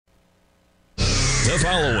The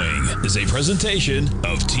following is a presentation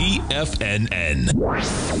of TFNN.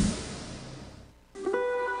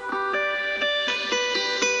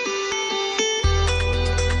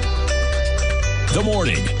 The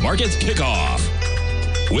Morning Market Kickoff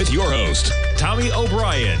with your host, Tommy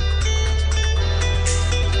O'Brien.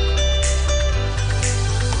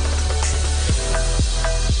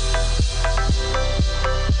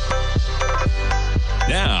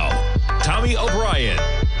 Now, Tommy O'Brien.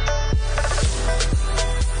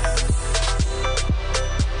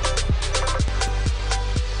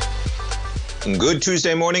 Good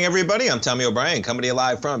Tuesday morning, everybody. I'm Tommy O'Brien, coming to you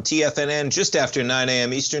live from TFNN just after 9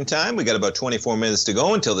 a.m. Eastern Time. We got about 24 minutes to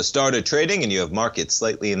go until the start of trading, and you have markets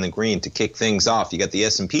slightly in the green to kick things off. You got the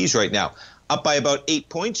S&Ps right now up by about 8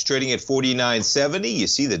 points, trading at 49.70. You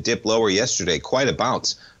see the dip lower yesterday, quite a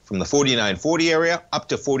bounce from the 49.40 area up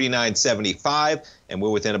to 49.75, and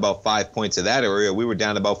we're within about 5 points of that area. We were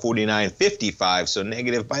down about 49.55, so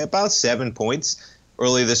negative by about 7 points.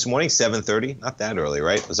 Early this morning, 7:30, not that early,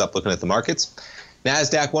 right? Was up looking at the markets.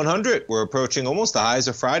 NASDAQ 100, we're approaching almost the highs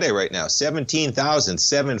of Friday right now,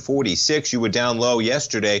 17,746. You were down low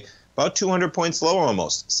yesterday, about 200 points lower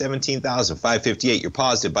almost, 17,558. You're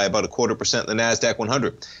positive by about 0.25% in the NASDAQ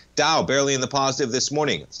 100. Dow barely in the positive this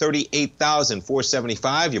morning,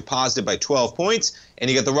 38,475. You're positive by 12 points, and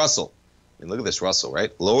you got the Russell. I mean, look at this Russell,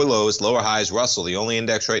 right? Lower lows, lower highs. Russell, the only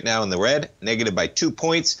index right now in the red, negative by 2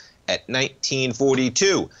 points. At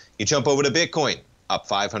 1942. You jump over to Bitcoin, up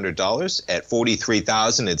 $500 at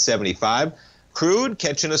 43,075. Crude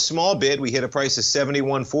catching a small bid. We hit a price of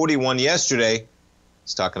 71.41 yesterday.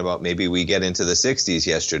 It's talking about maybe we get into the 60s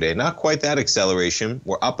yesterday. Not quite that acceleration.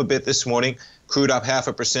 We're up a bit this morning. Crude up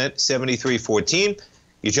 0.5%, 73.14.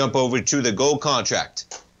 You jump over to the gold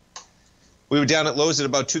contract. We were down at lows at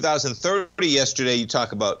about 2030 yesterday. You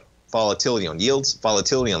talk about volatility on yields,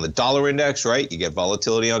 volatility on the dollar index, right? You get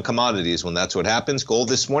volatility on commodities when that's what happens. Gold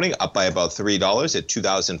this morning up by about $3 at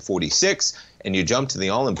 2,046. And you jump to the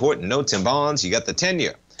all-important notes and bonds. You got the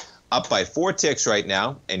 10-year up by 4 ticks right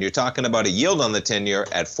now. And you're talking about a yield on the 10-year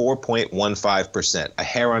at 4.15%. A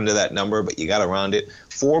hair under that number, but you got to round it.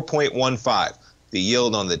 4.15. The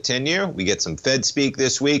yield on the 10-year. We get some Fed speak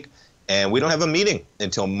this week. And we don't have a meeting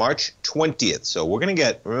until March 20th. So we're going to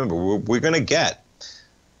get, remember, we're going to get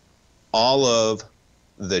all of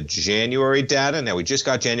the January data. Now, we just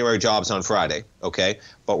got January jobs on Friday, okay?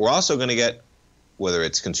 But we're also going to get, whether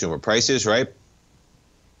it's consumer prices, right?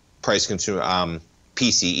 Price consumer,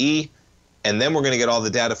 PCE, and then we're going to get all the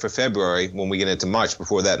data for February when we get into March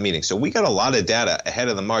before that meeting. So we got a lot of data ahead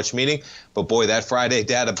of the March meeting, but boy, that Friday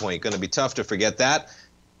data point, going to be tough to forget that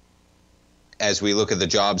as we look at the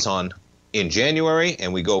jobs in January,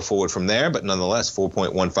 and we go forward from there, but nonetheless,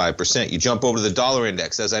 4.15%. You jump over to the dollar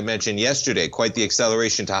index. As I mentioned yesterday, quite the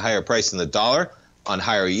acceleration to higher price in the dollar on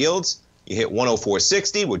higher yields. You hit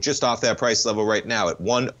 104.60. We're just off that price level right now at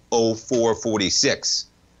 104.46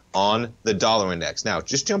 on the dollar index. Now,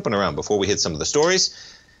 just jumping around before we hit some of the stories.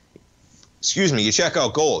 Excuse me, you check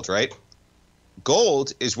out gold, right?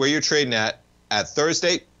 Gold is where you're trading at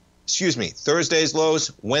Thursday's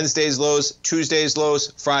lows, Wednesday's lows, Tuesday's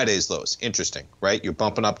lows, Friday's lows. Interesting, right? You're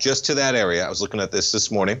bumping up just to that area. I was looking at this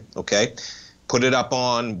morning, okay? Put it up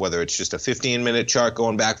on, whether it's just a 15-minute chart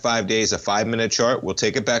going back 5 days, a 5-minute chart. We'll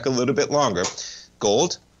take it back a little bit longer.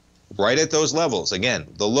 Gold, right at those levels. Again,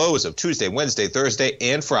 the lows of Tuesday, Wednesday, Thursday,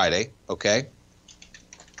 and Friday, okay?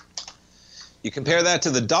 You compare that to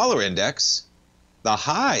the dollar index. The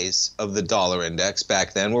highs of the dollar index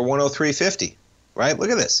back then were 103.50. Right? Look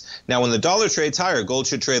at this. Now, when the dollar trades higher, gold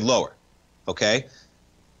should trade lower. Okay?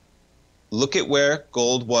 Look at where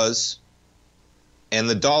gold was and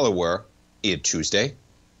the dollar were in Tuesday,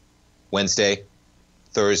 Wednesday,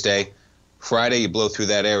 Thursday, Friday. You blow through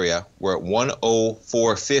that area. We're at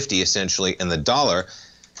 104.50 essentially in the dollar.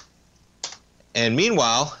 And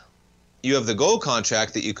meanwhile, you have the gold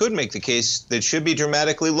contract that you could make the case that should be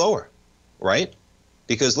dramatically lower, right?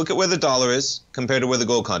 Because look at where the dollar is compared to where the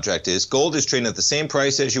gold contract is. Gold is trading at the same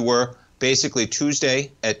price as you were basically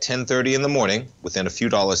Tuesday at 10:30 in the morning, within a few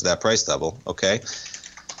dollars of that price level, okay?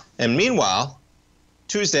 And meanwhile,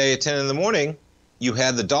 Tuesday at 10 in the morning, you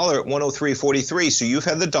had the dollar at 103.43. So you've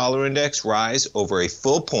had the dollar index rise over a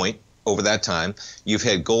full point over that time. You've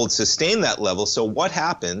had gold sustain that level. So what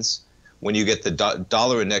happens when you get the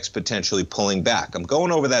dollar index potentially pulling back? I'm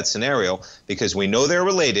going over that scenario because we know they're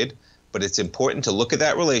related. But it's important to look at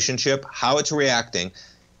that relationship, how it's reacting,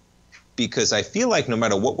 because I feel like no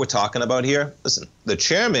matter what we're talking about here, listen, the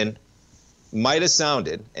chairman might have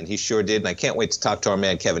sounded, and he sure did, and I can't wait to talk to our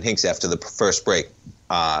man Kevin Hinks after the first break.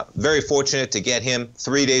 Very fortunate to get him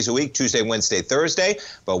 3 days a week, Tuesday, Wednesday, Thursday,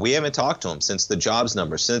 but we haven't talked to him since the jobs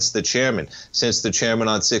number, since the chairman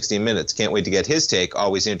on 60 Minutes. Can't wait to get his take.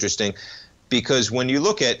 Always interesting, because when you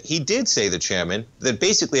look at, he did say, the chairman, that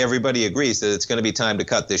basically everybody agrees that it's going to be time to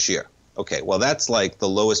cut this year. Okay, well, that's like the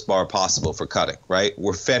lowest bar possible for cutting, right?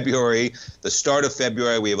 We're February, the start of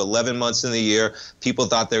February. We have 11 months in the year. People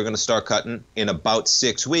thought they were going to start cutting in about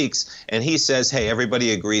 6 weeks. And he says, hey,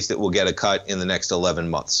 everybody agrees that we'll get a cut in the next 11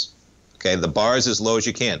 months. Okay, the bar is as low as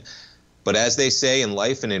you can. But as they say in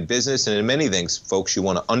life and in business and in many things, folks, you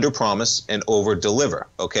want to under-promise and over-deliver,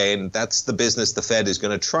 okay? And that's the business the Fed is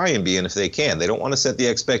going to try and be in if they can. They don't want to set the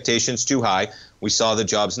expectations too high. We saw the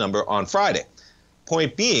jobs number on Friday.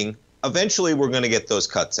 Point being, eventually we're going to get those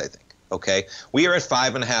cuts, I think, okay? We are at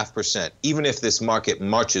 5.5%, even if this market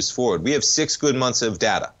marches forward. We have 6 good months of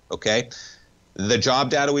data, okay? The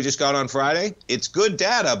job data we just got on Friday, it's good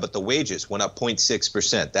data, but the wages went up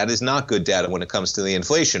 0.6%. That is not good data when it comes to the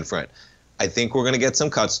inflation front. I think we're going to get some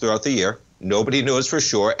cuts throughout the year. Nobody knows for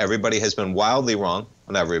sure. Everybody has been wildly wrong.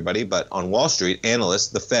 Not everybody, but on Wall Street, analysts,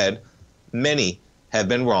 the Fed, many have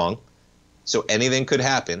been wrong. So anything could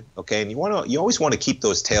happen, okay? And you always want to keep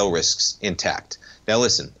those tail risks intact. Now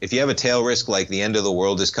listen, if you have a tail risk like the end of the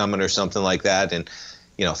world is coming or something like that, and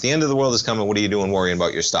if the end of the world is coming, what are you doing worrying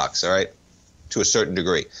about your stocks, all right? To a certain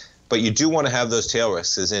degree. But you do want to have those tail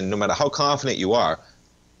risks, as in no matter how confident you are,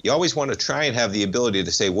 you always want to try and have the ability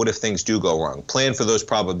to say, what if things do go wrong? Plan for those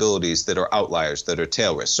probabilities that are outliers, that are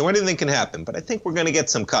tail risks. So anything can happen, but I think we're going to get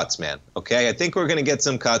some cuts, man, okay? I think we're going to get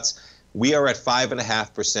some cuts. We are at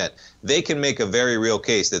 5.5%. They can make a very real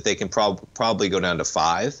case that they can probably go down to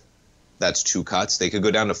 5. That's 2 cuts. They could go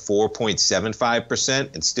down to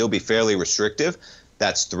 4.75% and still be fairly restrictive.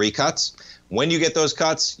 That's 3 cuts. When you get those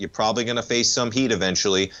cuts, you're probably going to face some heat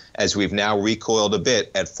eventually, as we've now recoiled a bit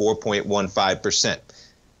at 4.15%.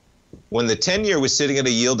 When the 10-year was sitting at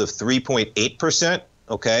a yield of 3.8%,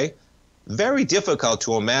 okay, very difficult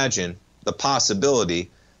to imagine the possibility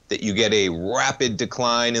that you get a rapid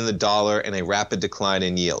decline in the dollar and a rapid decline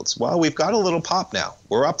in yields. Well, we've got a little pop now.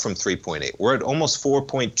 We're up from 3.8. We're at almost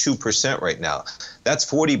 4.2% right now. That's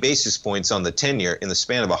 40 basis points on the 10-year in the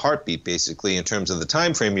span of a heartbeat, basically, in terms of the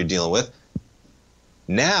time frame you're dealing with.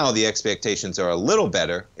 Now the expectations are a little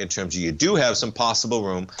better in terms of you do have some possible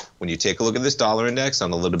room. When you take a look at this dollar index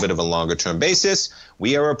on a little bit of a longer term basis,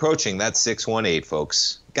 we are approaching that 618,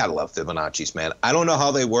 folks. Gotta love Fibonacci's, man. I don't know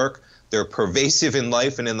how they work. They're pervasive in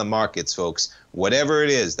life and in the markets, folks. Whatever it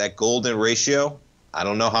is, that golden ratio, I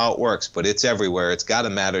don't know how it works, but it's everywhere. It's got to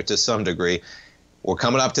matter to some degree. We're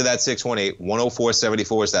coming up to that 618.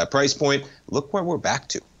 104.74 is that price point. Look where we're back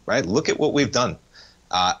to, right? Look at what we've done.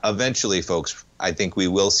 Eventually, folks, I think we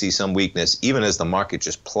will see some weakness, even as the market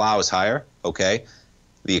just plows higher, okay?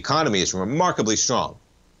 The economy is remarkably strong,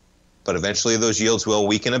 but eventually those yields will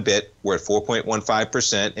weaken a bit. We're at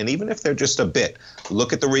 4.15%, and even if they're just a bit,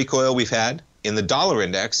 look at the recoil we've had in the dollar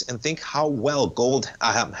index and think how well gold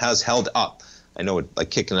has held up. I know, like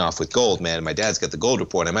kicking off with gold, man, my dad's got the gold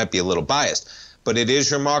report. I might be a little biased, but it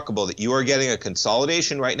is remarkable that you are getting a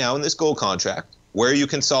consolidation right now in this gold contract. Where are you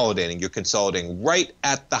consolidating? You're consolidating right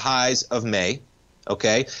at the highs of May,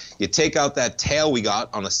 okay? You take out that tail we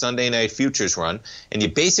got on a Sunday night futures run, and you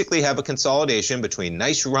basically have a consolidation between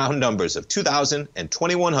nice round numbers of 2,000 and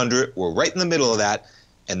 2,100. We're right in the middle of that,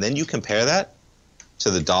 and then you compare that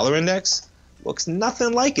to the dollar index. Looks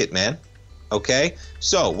nothing like it, man, okay?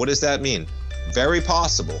 So what does that mean? Very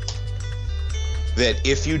possible that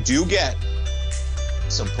if you do get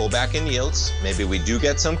some pullback in yields, maybe we do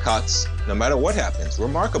get some cuts, no matter what happens.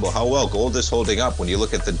 Remarkable how well gold is holding up when you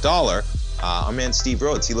look at the dollar. Our man Steve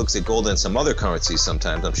Rhodes, he looks at gold and some other currencies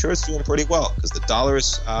sometimes. I'm sure it's doing pretty well because the dollar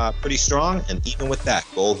is pretty strong, and even with that,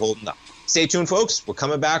 gold holding up. Stay tuned, folks. We're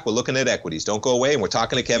coming back. We're looking at equities. Don't go away, and we're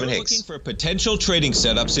talking to Kevin Hicks. Looking for potential trading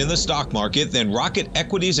setups in the stock market? Then Rocket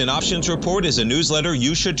Equities and Options Report is a newsletter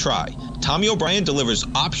you should try. Tommy O'Brien delivers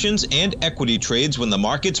options and equity trades when the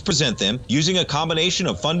markets present them, using a combination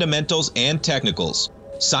of fundamentals and technicals.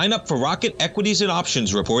 Sign up for Rocket Equities and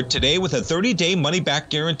Options Report today with a 30-day money-back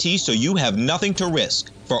guarantee, so you have nothing to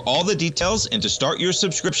risk. For all the details and to start your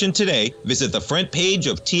subscription today, visit the front page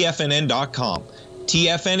of TFNN.com.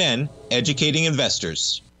 TFNN, educating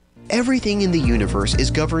investors. Everything in the universe is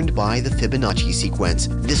governed by the Fibonacci sequence.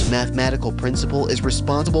 This mathematical principle is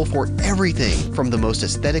responsible for everything from the most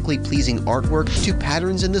aesthetically pleasing artwork to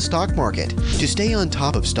patterns in the stock market. To stay on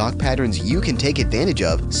top of stock patterns you can take advantage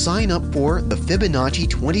of, sign up for the Fibonacci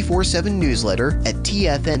 24/7 newsletter at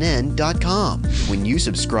TFNN.com. When you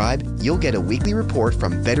subscribe, you'll get a weekly report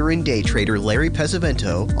from veteran day trader Larry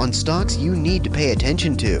Pesavento on stocks you need to pay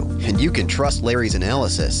attention to. And you can trust Larry's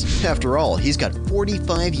analysis. After all, he's got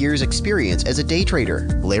 45 years experience as a day trader.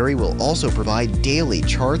 Larry will also provide daily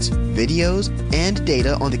charts, videos, and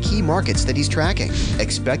data on the key markets that he's tracking.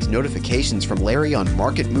 Expect notifications from Larry on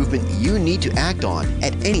market movement you need to act on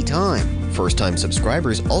at any time. First-time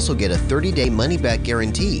subscribers also get a 30-day money-back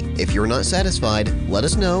guarantee. If you're not satisfied, let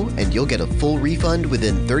us know and you'll get a full refund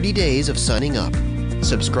within 30 days of signing up.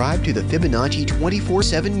 Subscribe to the Fibonacci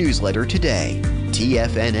 24/7 newsletter today.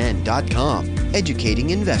 TFNN.com,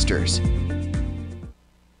 educating investors.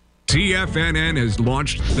 TFNN has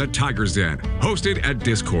launched the Tiger's Den, hosted at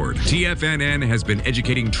Discord. TFNN has been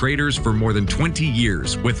educating traders for more than 20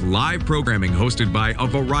 years with live programming hosted by a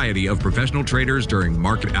variety of professional traders during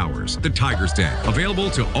market hours. The Tiger's Den, available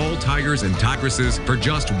to all tigers and tigresses for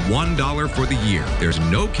just $1 for the year. There's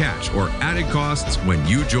no catch or added costs when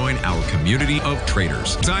you join our community of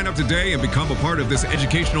traders. Sign up today and become a part of this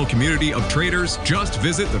educational community of traders. Just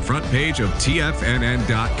visit the front page of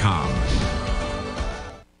TFNN.com.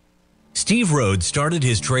 Steve Rhodes started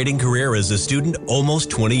his trading career as a student almost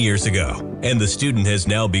 20 years ago, and the student has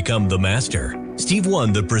now become the master. Steve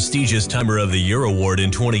won the prestigious Timer of the Year award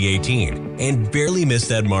in 2018 and barely missed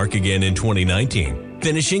that mark again in 2019,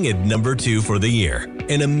 finishing at number 2 for the year.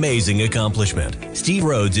 An amazing accomplishment. Steve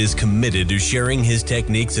Rhodes is committed to sharing his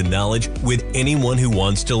techniques and knowledge with anyone who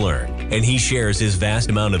wants to learn, and he shares his vast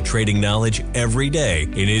amount of trading knowledge every day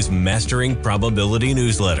in his Mastering Probability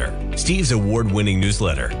newsletter. Steve's award-winning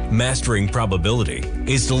newsletter, Mastering Probability,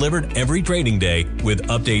 is delivered every trading day with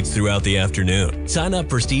updates throughout the afternoon. Sign up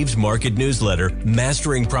for Steve's market newsletter,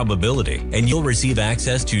 Mastering Probability, and you'll receive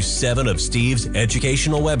access to 7 of Steve's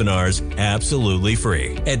educational webinars absolutely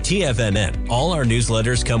free. At TFNN, all our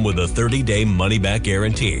newsletters come with a 30-day money-back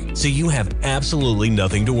guarantee, so you have absolutely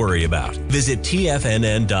nothing to worry about. Visit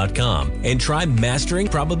TFNN.com and try Mastering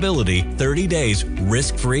Probability 30 days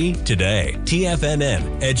risk-free today.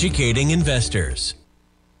 TFNN, educating investors.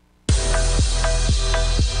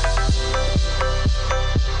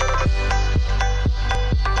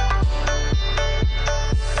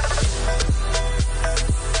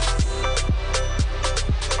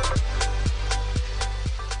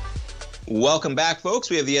 Welcome back, folks.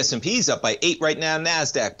 We have the S&Ps up by 8 right now.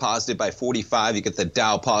 NASDAQ positive by 45. You get the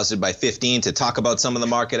Dow positive by 15. To talk about some of the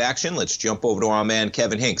market action, let's jump over to our man,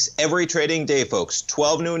 Kevin Hinks. Every trading day, folks,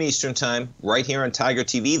 12 noon Eastern time, right here on Tiger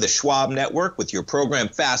TV, the Schwab Network, with your program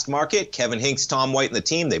Fast Market. Kevin Hinks, Tom White, and the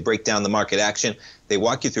team, they break down the market action. They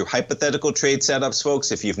walk you through hypothetical trade setups,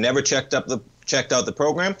 folks. If you've never checked out the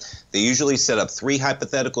program, they usually set up 3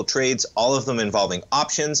 hypothetical trades, all of them involving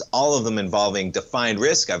options, all of them involving defined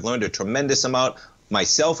risk. I've learned a tremendous amount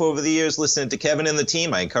myself over the years listening to Kevin and the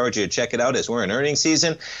team. I encourage you to check it out as we're in earnings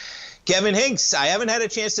season. Kevin Hinks, I haven't had a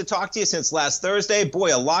chance to talk to you since last Thursday.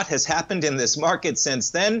 Boy, a lot has happened in this market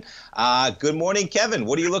since then. Good morning, Kevin.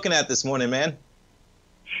 What are you looking at this morning, man?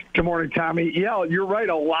 Good morning, Tommy. Yeah, you're right.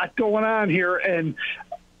 A lot going on here. And,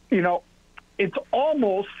 you know, it's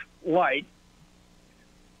almost like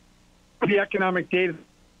the economic data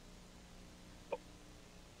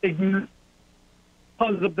because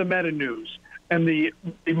of the meta news and the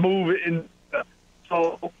move in.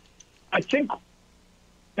 So I think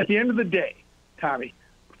at the end of the day, Tommy,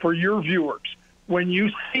 for your viewers, when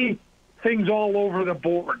you see things all over the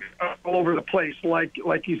board, all over the place, like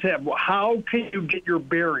you said, well, how can you get your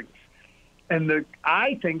bearings? And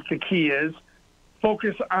I think the key is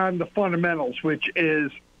focus on the fundamentals, which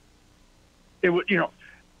is the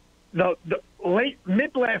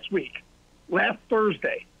mid last week, last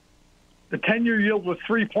Thursday, the 10-year yield was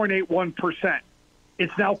 3.81%.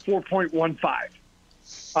 It's now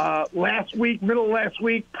 4.15. Middle of last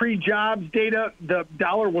week, pre-jobs data, the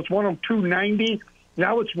dollar was 102.90.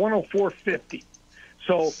 Now it's 104.50.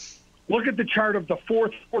 So look at the chart of the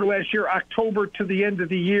fourth quarter last year, October to the end of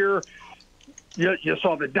the year. You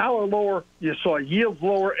saw the dollar lower, you saw yields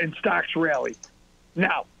lower, and stocks rally.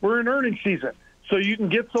 Now, we're in earnings season, so you can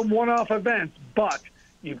get some one-off events, but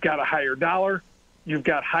you've got a higher dollar, you've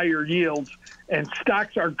got higher yields, and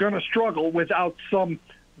stocks are going to struggle without some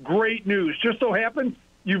great news. Just so happens,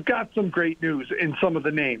 you've got some great news in some of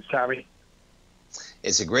the names, Tommy.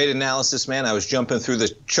 It's a great analysis, man. I was jumping through the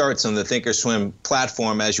charts on the Thinkorswim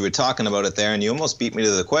platform as you were talking about it there, and you almost beat me to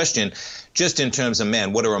the question just in terms of,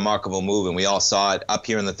 man, what a remarkable move. And we all saw it up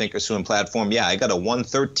here in the Thinkorswim platform. Yeah, I got a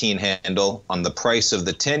 113 handle on the price of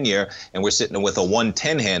the 10-year, and we're sitting with a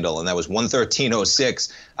 110 handle, and that was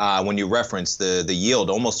 113.06 when you reference the yield,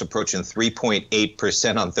 almost approaching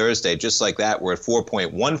 3.8% on Thursday. Just like that, we're at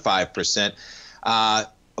 4.15%.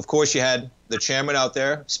 Of course, you had the chairman out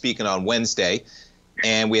there speaking on Wednesday.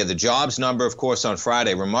 And we had the jobs number, of course, on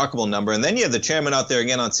Friday, remarkable number. And then you have the chairman out there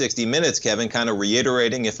again on 60 Minutes, Kevin, kind of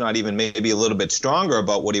reiterating, if not even maybe a little bit stronger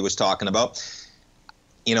about what he was talking about.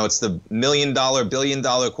 You know, it's the million-dollar,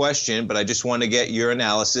 billion-dollar question, but I just want to get your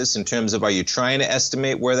analysis in terms of, are you trying to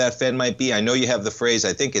estimate where that Fed might be? I know you have the phrase,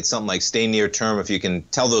 I think it's something like stay near term, if you can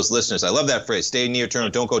tell those listeners. I love that phrase, stay near term,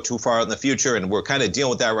 don't go too far out in the future, and we're kind of dealing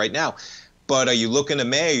with that right now. But are you looking to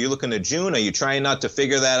May? Are you looking to June? Are you trying not to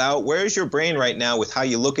figure that out? Where's your brain right now with how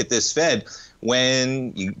you look at this Fed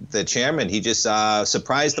when the chairman, he just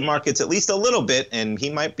surprised the markets at least a little bit, and he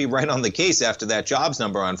might be right on the case after that jobs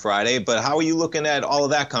number on Friday. But how are you looking at all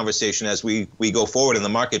of that conversation as we go forward and the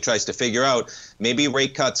market tries to figure out maybe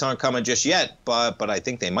rate cuts aren't coming just yet, but I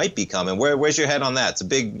think they might be coming. Where's your head on that? It's a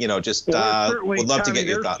big, would love to get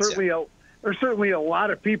your thoughts. There's certainly a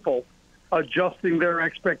lot of people adjusting their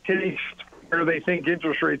expectations where they think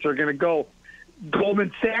interest rates are going to go.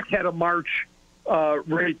 Goldman Sachs had a March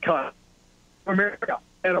rate cut. America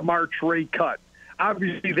had a March rate cut.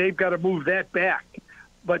 Obviously, they've got to move that back.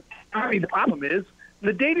 But I mean, the problem is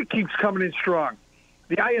the data keeps coming in strong.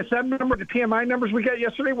 The ISM number, the PMI numbers we got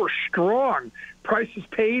yesterday were strong. Prices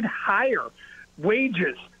paid higher.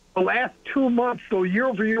 Wages, the last 2 months, so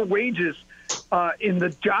year-over-year wages in the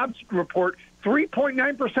jobs report,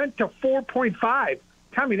 3.9% to 4.5%.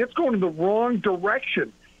 Tommy, that's going in the wrong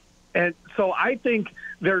direction. And so I think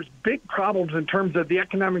there's big problems in terms of the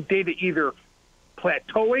economic data either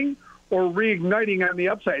plateauing or reigniting on the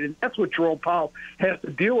upside. And that's what Jerome Powell has to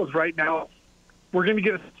deal with right now. We're going to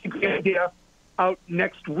get a idea out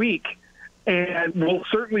next week, and we'll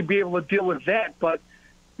certainly be able to deal with that. But,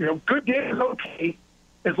 good data is okay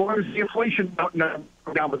as long as the inflation out now.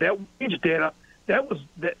 But that wage data, that was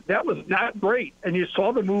not great. And you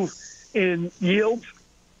saw the move in yields.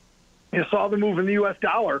 You saw the move in the U.S.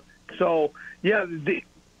 dollar. So, yeah,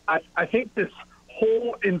 I think this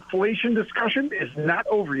whole inflation discussion is not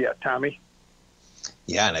over yet, Tommy.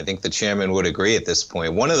 Yeah, and I think the chairman would agree at this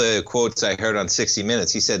point. One of the quotes I heard on 60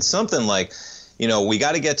 Minutes, he said something like, we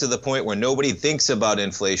got to get to the point where nobody thinks about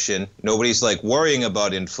inflation. Nobody's worrying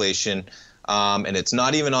about inflation. And it's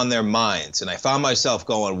not even on their minds. And I found myself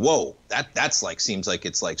going, whoa, that's seems like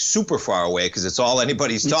it's super far away because it's all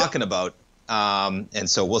anybody's talking about. And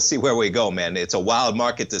so we'll see where we go, man. It's a wild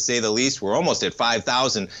market to say the least. We're almost at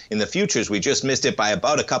 5,000 in the futures. We just missed it by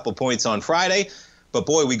about a couple points on Friday. But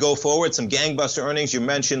boy, we go forward. Some gangbuster earnings you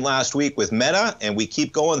mentioned last week with Meta, and we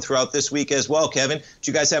keep going throughout this week as well. Kevin,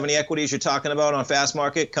 do you guys have any equities you're talking about on Fast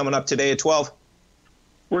Market coming up today at 12?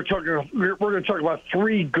 We're going to talk about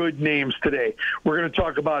 3 good names today. We're going to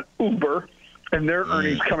talk about Uber and their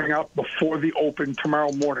earnings coming out before the open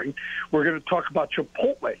tomorrow morning. We're going to talk about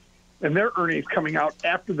Chipotle and their earnings coming out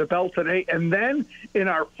after the bell today. And then in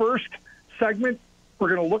our first segment, we're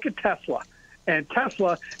going to look at Tesla. And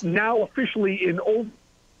Tesla now officially in over.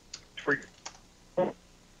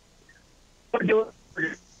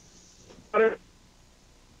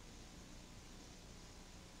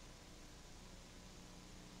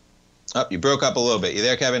 Oh, you broke up a little bit. You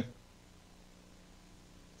there, Kevin?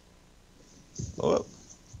 Oh,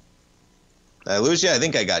 did I lose you? I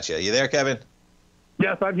think I got you. You there, Kevin?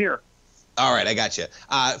 Yes, I'm here. All right, I got you.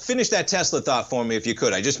 Finish that Tesla thought for me if you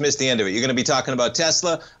could. I just missed the end of it. You're going to be talking about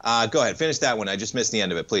Tesla. Go ahead, finish that one. I just missed the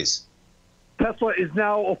end of it, please. Tesla is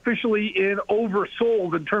now officially in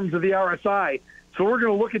oversold in terms of the RSI. So we're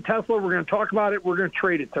going to look at Tesla. We're going to talk about it. We're going to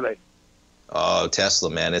trade it today. Oh, Tesla,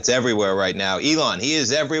 man. It's everywhere right now. Elon, he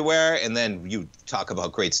is everywhere. And then you talk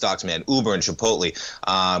about great stocks, man. Uber and Chipotle.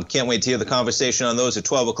 Can't wait to hear the conversation on those at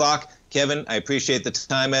 12 o'clock. Kevin, I appreciate the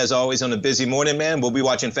time, as always, on a busy morning, man. We'll be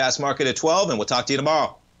watching Fast Market at 12, and we'll talk to you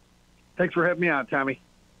tomorrow. Thanks for having me on, Tommy.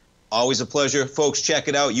 Always a pleasure. Folks, check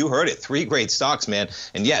it out. You heard it. 3 great stocks, man.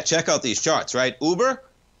 And, yeah, check out these charts, right? Uber,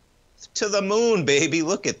 to the moon, baby.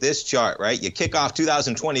 Look at this chart, right? You kick off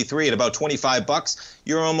 2023 at about $25.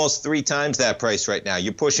 You're almost 3 times that price right now.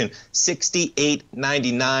 You're pushing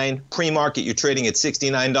 $68.99. Pre-market, you're trading at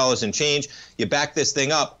 $69 and change. You back this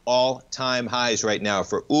thing up, all-time highs right now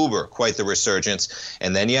for Uber. Quite the resurgence.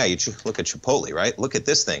 And then, yeah, you look at Chipotle, right? Look at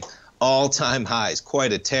this thing. All-time highs.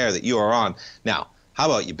 Quite a tear that you are on. Now, how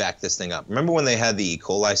about you back this thing up? Remember when they had the E.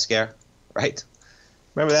 coli scare, right?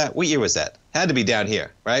 Remember that? What year was that? Had to be down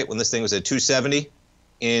here, right? When this thing was at 270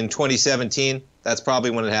 in 2017. That's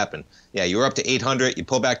probably when it happened. Yeah, you were up to 800. You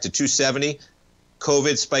pull back to 270.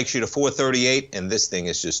 COVID spikes you to 438, and this thing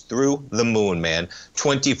is just through the moon, man.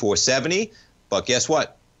 2470. But guess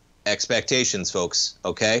what? Expectations, folks,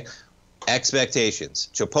 okay? Expectations.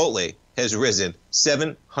 Chipotle has risen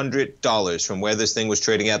 $700 from where this thing was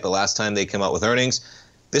trading at the last time they came out with earnings.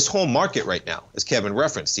 This whole market right now, as Kevin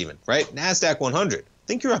referenced even, right? NASDAQ 100. I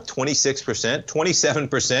think you're up 26%,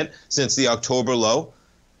 27% since the October low.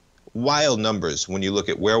 Wild numbers when you look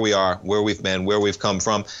at where we are, where we've been, where we've come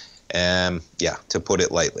from. Yeah, to put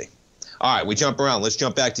it lightly. All right, we jump around. Let's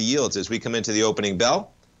jump back to yields as we come into the opening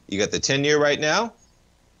bell. You got the 10-year right now.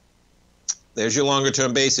 There's your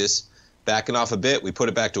longer-term basis. Backing off a bit, we put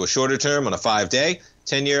it back to a shorter term on a 5-day.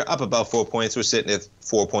 10-year up about 4 points. We're sitting at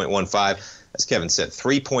 4.15. As Kevin said,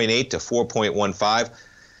 3.8 to 4.15.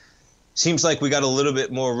 Seems like we got a little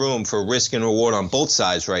bit more room for risk and reward on both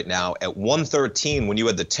sides right now. At 113, when you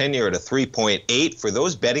had the 10-year at a 3.8, for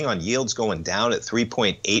those betting on yields going down at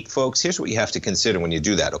 3.8, folks, here's what you have to consider when you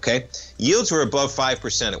do that, okay? Yields were above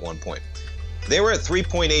 5% at one point. They were at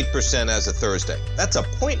 3.8% as of Thursday. That's a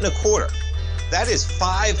point and a quarter. That is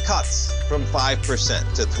 5 cuts from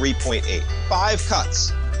 5% to 3.8. 5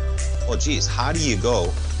 cuts. Well, geez, how do you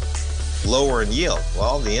go lower in yield?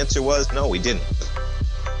 Well, the answer was no, we didn't.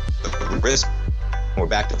 Risk, we're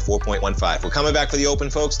back to 4.15. We're coming back for the open,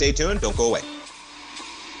 folks. Stay tuned. Don't go away.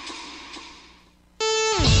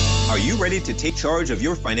 Are you ready to take charge of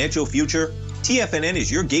your financial future? TFNN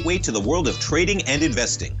is your gateway to the world of trading and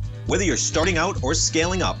investing. Whether you're starting out or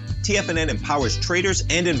scaling up, TFNN empowers traders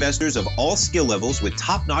and investors of all skill levels with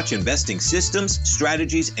top-notch investing systems,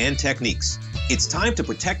 strategies, and techniques. It's time to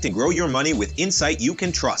protect and grow your money with insight you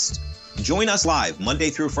can trust. Join us live Monday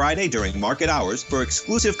through Friday during market hours for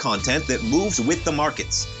exclusive content that moves with the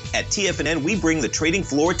markets. At TFNN, we bring the trading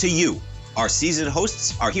floor to you. Our seasoned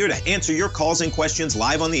hosts are here to answer your calls and questions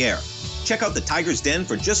live on the air. Check out the Tiger's Den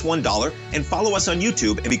for just $1 and follow us on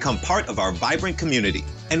YouTube and become part of our vibrant community.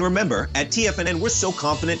 And remember, at TFNN, we're so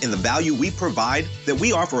confident in the value we provide that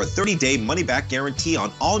we offer a 30-day money-back guarantee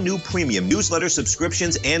on all new premium newsletter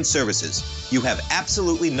subscriptions and services. You have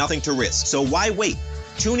absolutely nothing to risk, so why wait?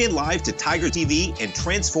 Tune in live to Tiger TV and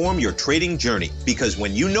transform your trading journey, because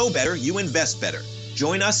when you know better, you invest better.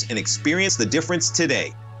 Join us and experience the difference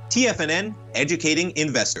today. TFNN, educating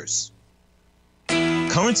investors.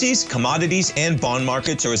 Currencies, commodities, and bond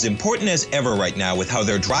markets are as important as ever right now with how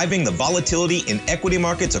they're driving the volatility in equity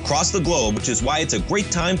markets across the globe, which is why it's a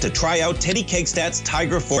great time to try out Teddy Kegstad's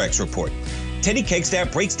Tiger Forex Report. Teddy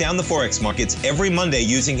Kegstad breaks down the Forex markets every Monday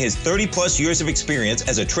using his 30-plus years of experience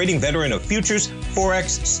as a trading veteran of futures,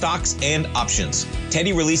 Forex, stocks, and options.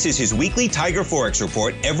 Teddy releases his weekly Tiger Forex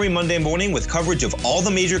Report every Monday morning with coverage of all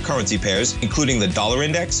the major currency pairs, including the dollar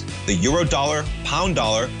index, the euro dollar, pound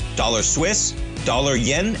dollar, dollar Swiss, dollar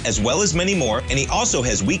yen, as well as many more, and he also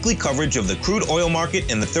has weekly coverage of the crude oil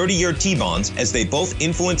market and the 30-year T-bonds, as they both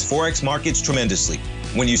influence Forex markets tremendously.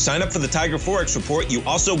 When you sign up for the Tiger Forex Report, you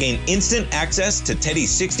also gain instant access to Teddy's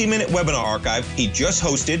 60-minute webinar archive he just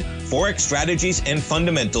hosted, Forex Strategies and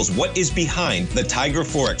Fundamentals, What is Behind the Tiger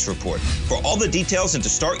Forex Report. For all the details and to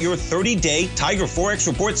start your 30-day Tiger Forex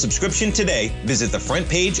Report subscription today, visit the front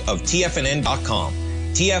page of TFNN.com.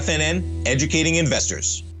 TFNN, educating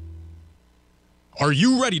investors. Are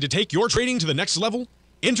you ready to take your trading to the next level?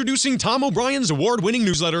 Introducing Tom O'Brien's award-winning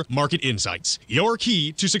newsletter, Market Insights, your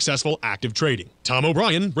key to successful active trading. Tom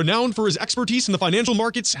O'Brien, renowned for his expertise in the financial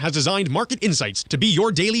markets, has designed Market Insights to be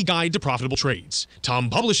your daily guide to profitable trades. Tom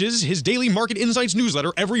publishes his daily Market Insights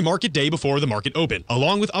newsletter every market day before the market open,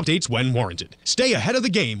 along with updates when warranted. Stay ahead of the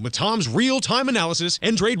game with Tom's real-time analysis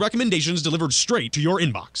and trade recommendations delivered straight to your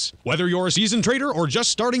inbox. Whether you're a seasoned trader or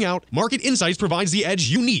just starting out, Market Insights provides the edge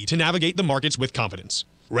you need to navigate the markets with confidence.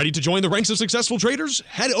 Ready to join the ranks of successful traders?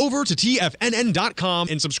 Head over to TFNN.com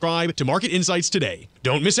and subscribe to Market Insights today.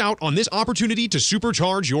 Don't miss out on this opportunity to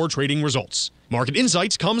supercharge your trading results. Market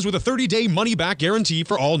Insights comes with a 30-day money-back guarantee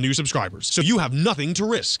for all new subscribers, so you have nothing to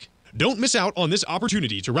risk. Don't miss out on this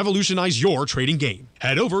opportunity to revolutionize your trading game.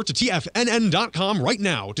 Head over to TFNN.com right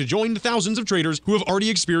now to join the thousands of traders who have already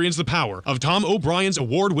experienced the power of Tom O'Brien's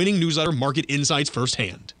award-winning newsletter, Market Insights,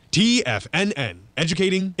 firsthand. TFNN,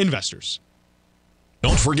 educating investors.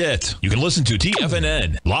 Don't forget, you can listen to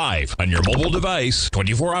TFNN live on your mobile device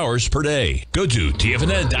 24 hours per day. Go to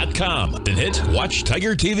TFNN.com, then hit Watch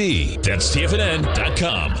Tiger TV. That's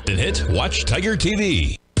TFNN.com, then hit Watch Tiger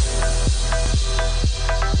TV.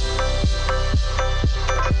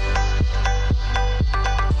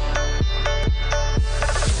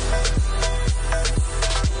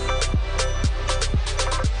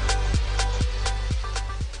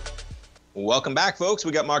 Welcome back, folks.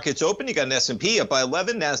 We got markets open. You got an S&P up by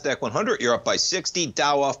 11, NASDAQ 100, you're up by 60,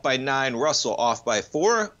 Dow off by 9, Russell off by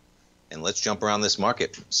 4. And let's jump around this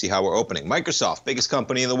market, see how we're opening. Microsoft, biggest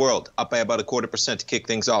company in the world, up by about 0.25% to kick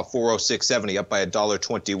things off, 406.70, up by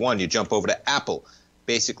 $1.21. You jump over to Apple,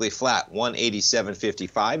 basically flat,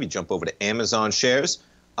 187.55. You jump over to Amazon shares,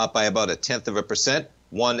 up by about 0.1%,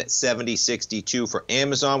 170.62 for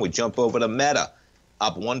Amazon. We jump over to Meta,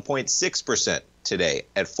 up 1.6% today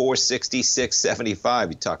at 466.75.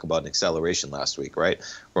 You talk about an acceleration last week, right?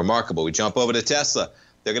 Remarkable. We jump over to Tesla.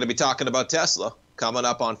 They're going to be talking about Tesla coming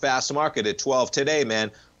up on Fast Market at 12 today, man.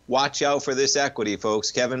 Watch out for this equity, folks.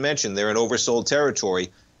 Kevin mentioned they're in oversold territory.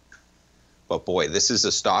 But boy, this is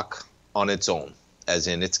a stock on its own, as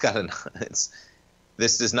in this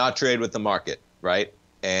does not trade with the market, right?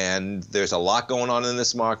 And there's a lot going on in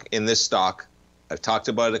this stock. I've talked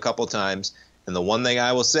about it a couple times. And the one thing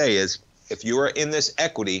I will say is, if you are in this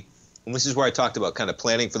equity, and this is where I talked about kind of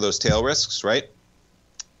planning for those tail risks, right?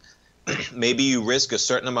 Maybe you risk a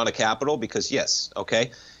certain amount of capital because, yes,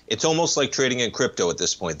 okay, it's almost like trading in crypto at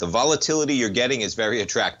this point. The volatility you're getting is very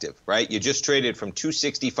attractive, right? You just traded from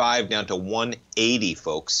 265 down to 180,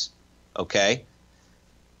 folks, okay?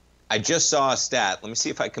 I just saw a stat. Let me see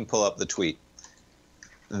if I can pull up the tweet.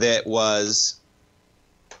 That was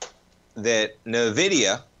that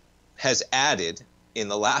NVIDIA has added, in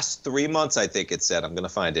the last 3 months, I think it said, I'm going to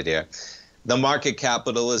find it here, the market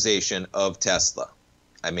capitalization of Tesla.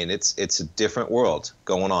 I mean, it's a different world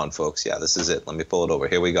going on, folks. Yeah, this is it. Let me pull it over.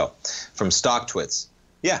 Here we go. From StockTwits.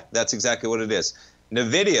 Yeah, that's exactly what it is.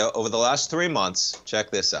 NVIDIA, over the last 3 months, check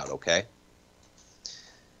this out, okay,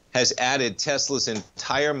 has added Tesla's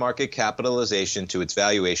entire market capitalization to its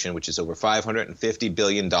valuation, which is over $550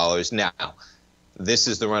 billion now. This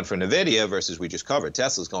is the run for NVIDIA versus we just covered.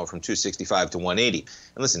 Tesla's going from 265 to 180.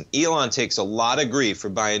 And listen, Elon takes a lot of grief for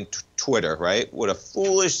buying Twitter, right? What a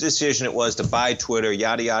foolish decision it was to buy Twitter,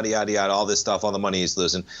 yada, yada, yada, yada, all this stuff, all the money he's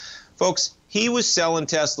losing. Folks, he was selling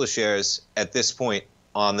Tesla shares at this point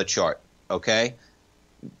on the chart, okay?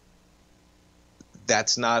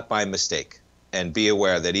 That's not by mistake. And be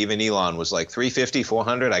aware that even Elon was like 350,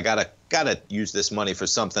 400, I gotta use this money for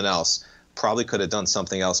something else. Probably could have done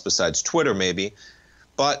something else besides Twitter, maybe.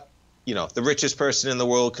 But, you know, the richest person in the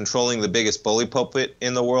world controlling the biggest bully pulpit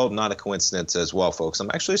in the world, not a coincidence as well, folks. I'm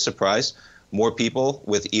actually surprised more people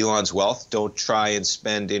with Elon's wealth don't try and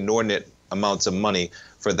spend inordinate amounts of money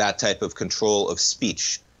for that type of control of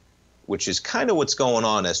speech, which is kind of what's going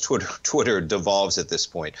on as Twitter devolves at this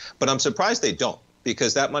point. But I'm surprised they don't,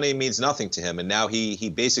 because that money means nothing to him. And now he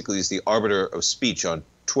basically is the arbiter of speech on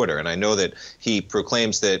Twitter. And I know that he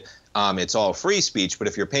proclaims that it's all free speech, but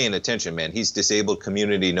if you're paying attention, man, he's disabled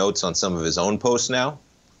community notes on some of his own posts now.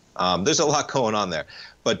 There's a lot going on there,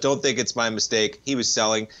 but don't think it's by mistake. He was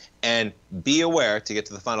selling, and be aware, to get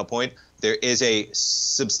to the final point, there is a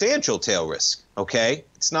substantial tail risk, okay?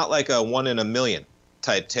 It's not like a 1 in a million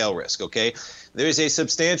type tail risk, okay? There is a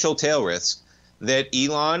substantial tail risk that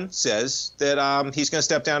Elon says that he's going to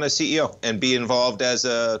step down as CEO and be involved as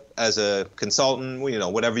a consultant, you know,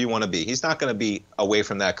 whatever you want to be. He's not going to be away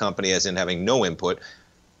from that company as in having no input,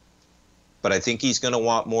 but I think he's going to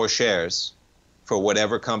want more shares for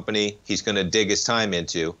whatever company he's going to dig his time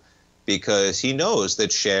into, because he knows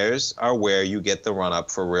that shares are where you get the run-up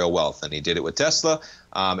for real wealth. And he did it with Tesla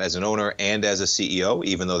as an owner and as a CEO,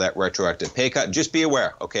 even though that retroactive pay cut. Just be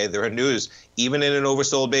aware, okay? There are news, even in an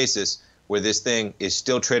oversold basis, where this thing is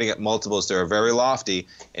still trading at multiples that are very lofty.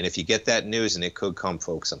 And if you get that news, and it could come,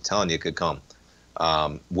 folks, I'm telling you, it could come.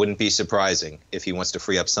 Wouldn't be surprising if he wants to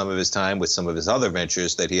free up some of his time with some of his other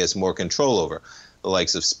ventures that he has more control over, the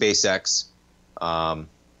likes of SpaceX,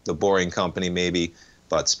 the Boring Company maybe,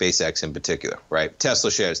 but SpaceX in particular, right?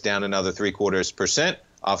 Tesla shares down another 0.75%,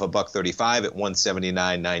 off $1.35 at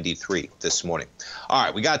 179.93 this morning. All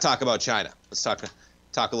right, we got to talk about China. Let's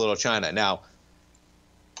talk a little China now.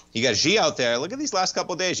 You got Xi out there. Look at these last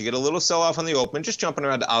couple of days. You get a little sell-off on the open, just jumping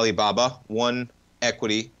around to Alibaba, one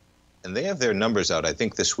equity, and they have their numbers out, I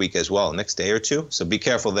think, this week as well, next day or two. So be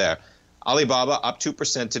careful there. Alibaba up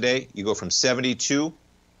 2% today. You go from 72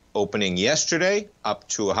 opening yesterday up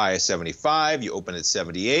to a high of 75. You open at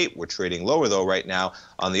 78. We're trading lower, though, right now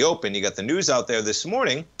on the open. You got the news out there this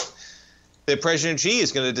morning that President Xi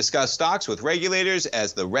is going to discuss stocks with regulators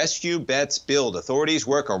as the rescue bets build. Authorities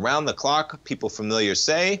work around the clock. People familiar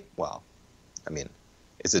say, well, I mean,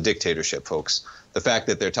 it's a dictatorship, folks. The fact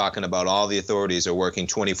that they're talking about all the authorities are working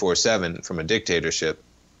 24/7 from a dictatorship,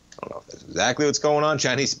 I don't know if that's exactly what's going on,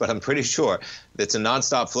 Chinese, but I'm pretty sure that's a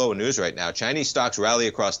nonstop flow of news right now. Chinese stocks rally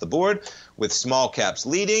across the board with small caps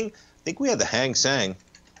leading. I think we had the Hang Seng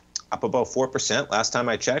up about 4% last time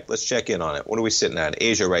I checked. Let's check in on it. What are we sitting at?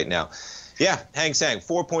 Asia right now. Yeah, Hang Seng,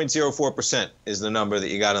 4.04% is the number that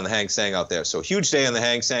you got on the Hang Seng out there. So huge day on the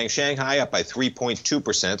Hang Seng. Shanghai up by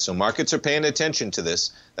 3.2%. So markets are paying attention to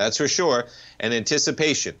this, that's for sure, and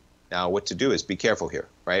anticipation. Now, what to do is be careful here,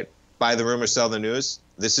 right? Buy the rumor, sell the news.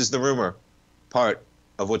 This is the rumor part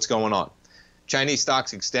of what's going on. Chinese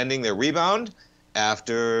stocks extending their rebound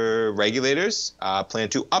after regulators plan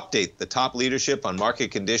to update the top leadership on market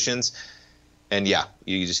conditions. And yeah,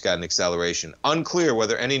 you just got an acceleration. Unclear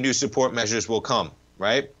whether any new support measures will come,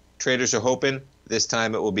 right? Traders are hoping this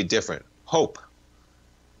time it will be different. Hope.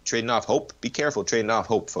 Trading off hope? Be careful trading off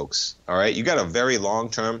hope, folks. All right? You got a very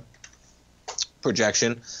long-term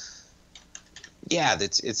projection. Yeah,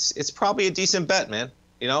 it's probably a decent bet, man.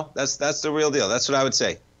 You know, that's the real deal. That's what I would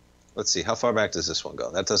say. Let's see, how far back does this one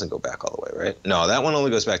go? That doesn't go back all the way, right? No, that one only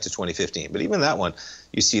goes back to 2015. But even that one,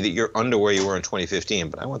 you see that you're under where you were in 2015.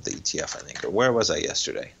 But I want the ETF, I think. Or where was I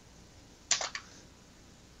yesterday? Is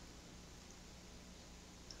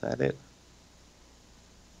that it?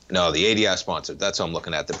 No, the ADI sponsored. That's what I'm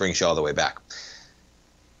looking at. That brings you all the way back.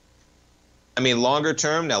 I mean, longer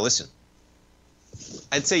term, now listen.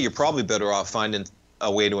 I'd say you're probably better off finding a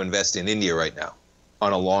way to invest in India right now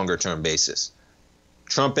on a longer term basis.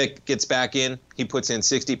 Trump gets back in, he puts in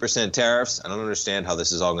 60% tariffs. I don't understand how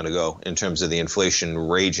this is all going to go in terms of the inflation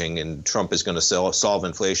raging, and Trump is going to solve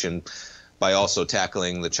inflation by also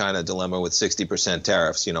tackling the China dilemma with 60%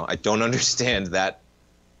 tariffs. You know, I don't understand that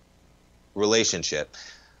relationship.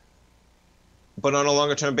 But on a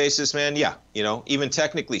longer term basis, man, yeah, you know, even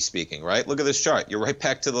technically speaking, right? Look at this chart. You're right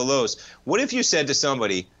back to the lows. What if you said to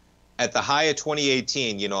somebody at the high of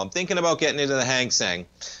 2018, you know, I'm thinking about getting into the Hang Seng,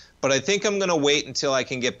 but I think I'm going to wait until I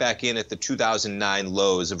can get back in at the 2009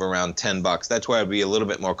 lows of around $10. That's where I'd be a little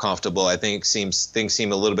bit more comfortable. I think things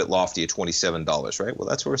seem a little bit lofty at $27, right? Well,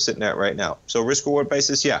 that's where we're sitting at right now. So risk-reward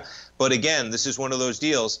basis, yeah. But again, this is one of those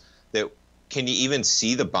deals that, can you even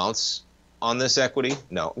see the bounce on this equity?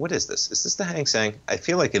 No. What is this? Is this the Hang Seng? I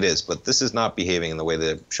feel like it is, but this is not behaving in the way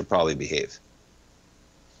that it should probably behave.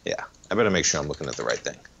 Yeah, I better make sure I'm looking at the right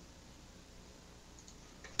thing.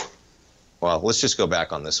 Well, let's just go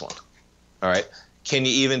back on this one. All right. Can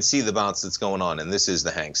you even see the bounce that's going on? And this is the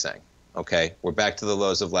Hang Seng. Okay. We're back to the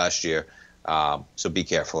lows of last year. So be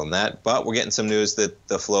careful in that. But we're getting some news that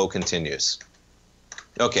the flow continues.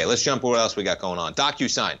 Okay. Let's jump to what else we got going on.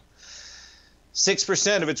 DocuSign.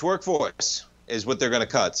 6% of its workforce is what they're going to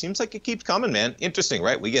cut. Seems like it keeps coming, man. Interesting,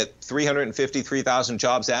 right? We get 353,000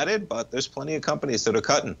 jobs added, but there's plenty of companies that are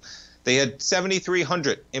cutting. They had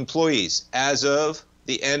 7,300 employees as of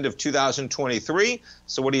the end of 2023.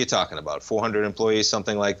 So what are you talking about? 400 employees,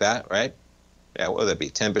 something like that, right? Yeah, what would that be?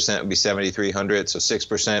 10% would be 7,300, so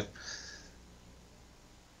 6%.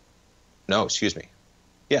 No, excuse me.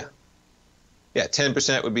 Yeah. Yeah,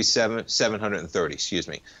 10% would be 730, excuse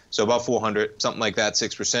me. So about 400, something like that,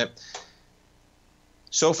 6%.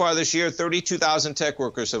 So far this year, 32,000 tech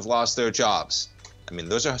workers have lost their jobs. I mean,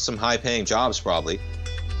 those are some high-paying jobs probably.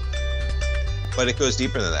 But it goes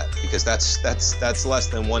deeper than that, because that's less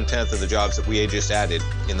than 1/10 of the jobs that we just added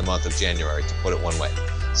in the month of January, to put it one way.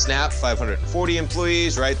 Snap, 540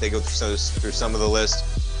 employees, right? They go through some of the list.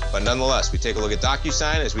 But nonetheless, we take a look at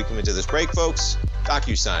DocuSign as we come into this break, folks.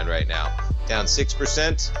 DocuSign right now, down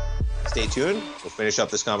 6%. Stay tuned. We'll finish up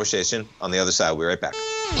this conversation on the other side. We'll be right back.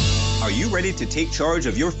 Are you ready to take charge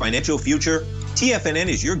of your financial future? TFNN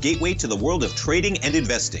is your gateway to the world of trading and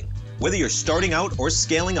investing. Whether you're starting out or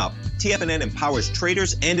scaling up, TFNN empowers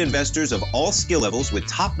traders and investors of all skill levels with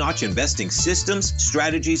top-notch investing systems,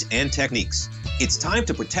 strategies, and techniques. It's time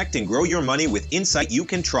to protect and grow your money with insight you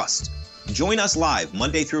can trust. Join us live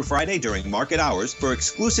Monday through Friday during market hours for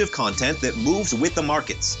exclusive content that moves with the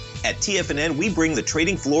markets. At TFNN, we bring the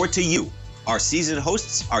trading floor to you. Our seasoned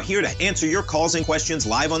hosts are here to answer your calls and questions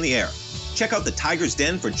live on the air. Check out the Tiger's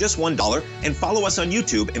Den for just $1 and follow us on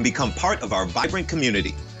YouTube and become part of our vibrant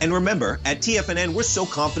community. And remember, at TFNN, we're so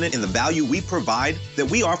confident in the value we provide that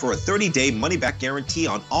we offer a 30-day money-back guarantee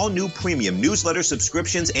on all new premium newsletter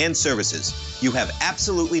subscriptions and services. You have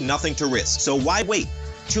absolutely nothing to risk, so why wait?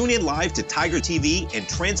 Tune in live to Tiger TV and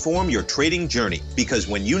transform your trading journey, because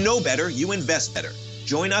when you know better, you invest better.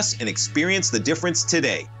 Join us and experience the difference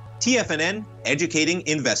today. TFNN, educating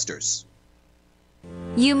investors.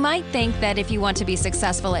 You might think that if you want to be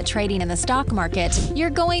successful at trading in the stock market,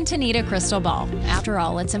 you're going to need a crystal ball. After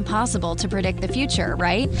all, it's impossible to predict the future,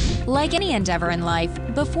 right? Like any endeavor in life,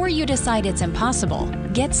 before you decide it's impossible,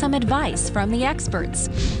 get some advice from the experts.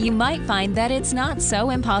 You might find that it's not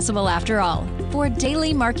so impossible after all. For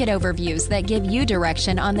daily market overviews that give you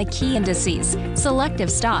direction on the key indices, selective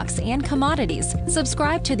stocks, and commodities,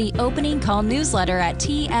 subscribe to the Opening Call newsletter at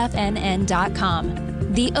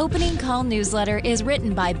TFNN.com. The Opening Call newsletter is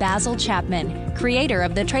written by Basil Chapman, creator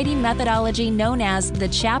of the trading methodology known as the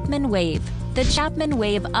Chapman Wave. The Chapman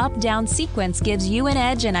Wave up-down sequence gives you an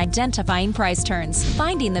edge in identifying price turns,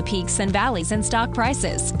 finding the peaks and valleys in stock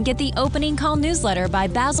prices. Get the Opening Call newsletter by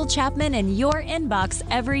Basil Chapman in your inbox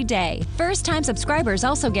every day. First-time subscribers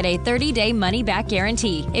also get a 30-day money-back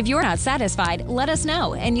guarantee. If you're not satisfied, let us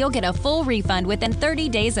know, and you'll get a full refund within 30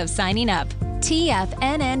 days of signing up.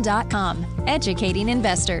 TFNN.com, educating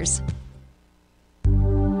investors.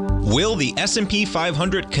 Will the S&P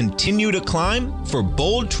 500 continue to climb? For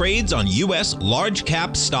bold trades on U.S.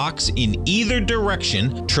 large-cap stocks in either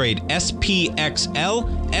direction, trade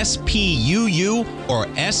SPXL, SPUU, or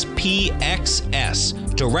SPXS.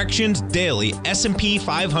 Directions Daily S&P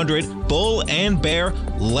 500 Bull and Bear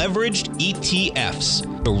Leveraged ETFs.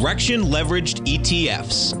 Direction Leveraged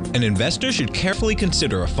ETFs. An investor should carefully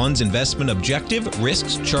consider a fund's investment objective,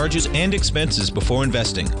 risks, charges, and expenses before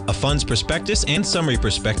investing. A fund's prospectus and summary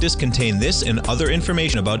prospectus contain this and other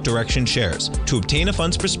information about Direction shares. To obtain a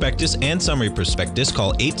fund's prospectus and summary prospectus,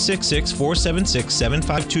 call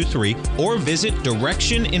 866-476-7523 or visit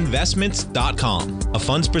directioninvestments.com. A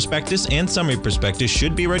fund's prospectus and summary prospectus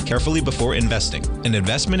should be read carefully before investing. An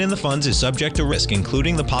investment in the funds is subject to risk,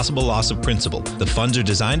 including the possible loss of principal. The funds are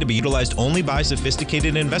designed to be utilized only by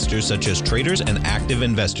sophisticated investors such as traders and active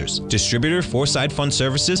investors. Distributor Foreside Fund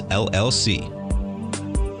Services, LLC.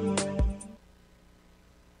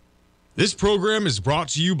 This program is brought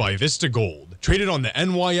to you by Vista Gold, traded on the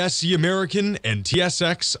NYSE American and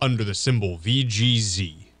TSX under the symbol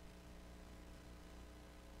VGZ.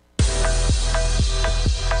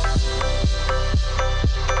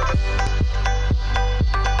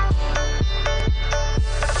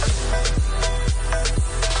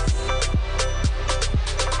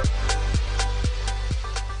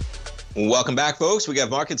 Welcome back, folks. We got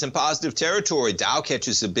markets in positive territory. Dow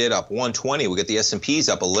catches a bid up 120. We got the S&Ps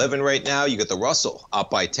up 11 right now. You got the Russell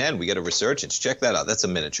up by 10. We got a resurgence. Check that out. That's a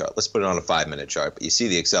minute chart. Let's put it on a 5-minute chart. But you see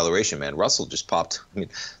the acceleration, man. Russell just popped. I mean,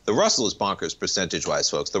 the Russell is bonkers percentage-wise,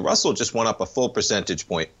 folks. The Russell just went up a full percentage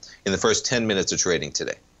point in the first 10 minutes of trading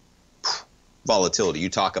today. Volatility. You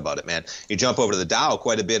talk about it, man. You jump over to the Dow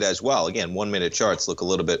quite a bit as well. Again, 1-minute charts look a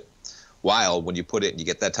little bit wild when you put it and you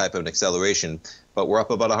get that type of an acceleration. But we're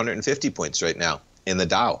up about 150 points right now in the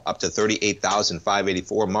Dow, up to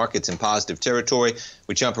 38,584. Markets in positive territory.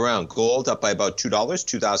 We jump around. Gold up by about $2,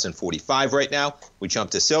 $2,045 right now. We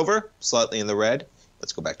jump to silver, slightly in the red.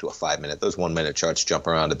 Let's go back to a 5-minute. Those 1-minute charts jump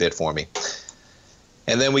around a bit for me.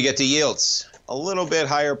 And then we get to yields. A little bit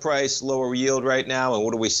higher price, lower yield right now. And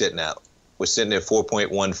what are we sitting at? We're sitting at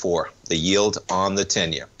 4.14, the yield on the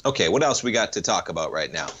 10-year. Okay, what else we got to talk about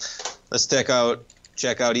right now? Let's check out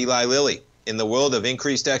Eli Lilly. In the world of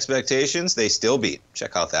increased expectations, they still beat.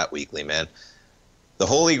 Check out that weekly, man. The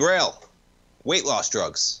Holy Grail, weight loss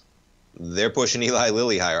drugs. They're pushing Eli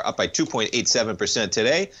Lilly higher, up by 2.87%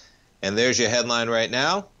 today. And there's your headline right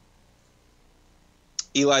now.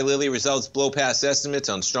 Eli Lilly results blow past estimates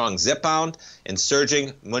on strong Zepbound and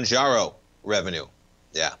surging Mounjaro revenue.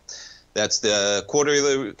 Yeah, that's the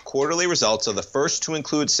quarterly results are the first to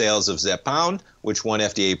include sales of Zepbound, which won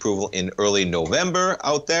FDA approval in early November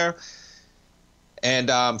out there.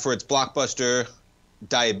 And for its blockbuster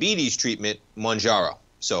diabetes treatment, Mounjaro.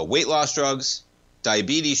 So weight loss drugs,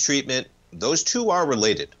 diabetes treatment, those two are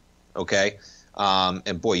related, okay?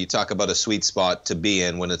 And boy, you talk about a sweet spot to be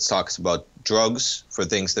in when it talks about drugs for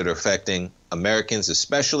things that are affecting Americans,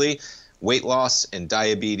 especially weight loss and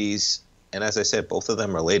diabetes. And as I said, both of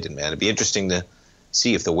them are related, man. It'd be interesting to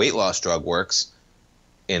see if the weight loss drug works.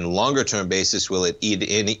 In longer term basis, will it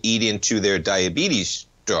eat into their diabetes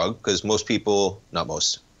drug? Because more people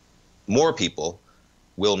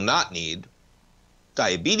will not need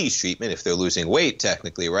diabetes treatment if they're losing weight,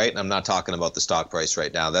 technically, right? And I'm not talking about the stock price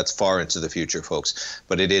right now. That's far into the future, folks.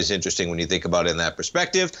 But it is interesting when you think about it in that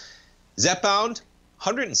perspective. Zepbound,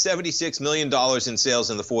 $176 million in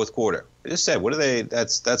sales in the fourth quarter. I just said, what are they?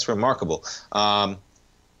 That's remarkable.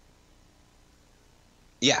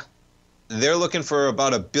 Yeah, they're looking for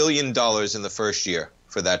about $1 billion in the first year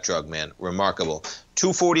for that drug, man. Remarkable.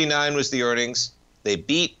 249 was the earnings. They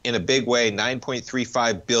beat in a big way,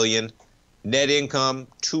 $9.35 billion. Net income,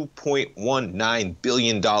 $2.19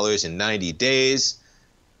 billion in 90 days.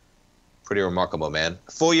 Pretty remarkable, man.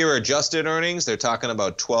 Full year adjusted earnings, they're talking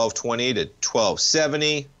about $12.20 to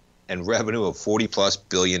 $12.70 and revenue of $40+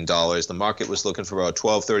 billion. The market was looking for about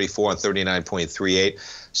 $12.34 and $39.38.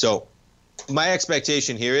 So my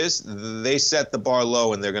expectation here is they set the bar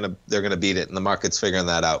low and they're gonna beat it, and the market's figuring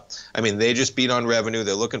that out. I mean, they just beat on revenue.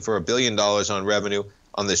 They're looking for $1 billion on revenue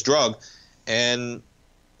on this drug, and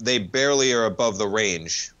they barely are above the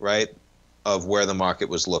range, right, of where the market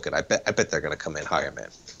was looking. I bet they're gonna come in higher, man.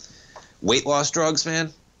 Weight loss drugs,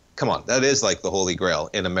 man. Come on, that is like the holy grail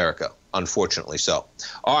in America, unfortunately so.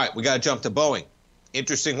 All right, we got to jump to Boeing.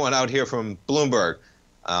 Interesting one out here from Bloomberg.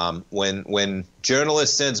 When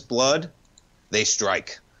journalist sense blood, they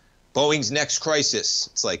strike. Boeing's next crisis.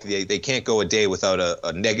 It's like they can't go a day without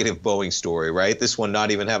a negative Boeing story, right? This one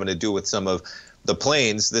not even having to do with some of the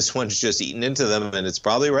planes. This one's just eaten into them, and it's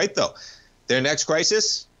probably right, though. Their next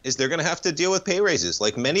crisis is they're going to have to deal with pay raises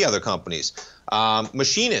like many other companies.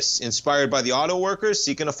 Machinists, inspired by the auto workers,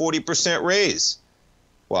 seeking a 40% raise.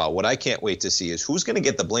 Wow, what I can't wait to see is who's going to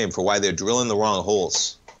get the blame for why they're drilling the wrong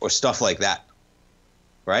holes or stuff like that,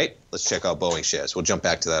 right? Let's check out Boeing shares. We'll jump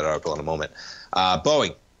back to that article in a moment.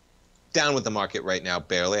 Boeing, down with the market right now,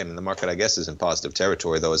 barely. I mean, the market, I guess, is in positive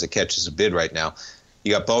territory, though, as it catches a bid right now.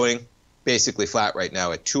 You got Boeing basically flat right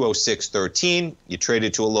now at 206.13. You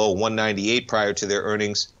traded to a low of 198 prior to their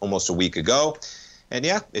earnings almost a week ago. And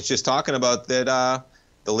yeah, it's just talking about that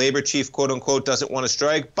the labor chief, quote unquote, doesn't want to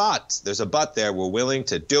strike, but there's a but there. We're willing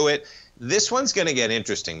to do it. This one's going to get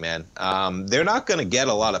interesting, man. They're not going to get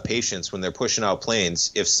a lot of patience when they're pushing out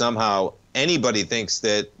planes if somehow anybody thinks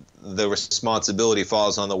that the responsibility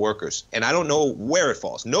falls on the workers. And I don't know where it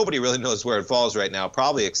falls. Nobody really knows where it falls right now,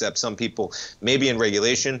 probably except some people, maybe in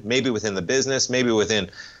regulation, maybe within the business, maybe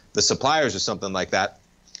within the suppliers or something like that.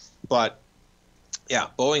 But yeah,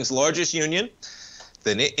 Boeing's largest union,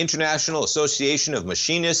 the International Association of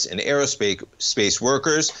Machinists and Aerospace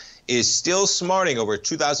Workers, is still smarting over a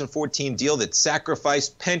 2014 deal that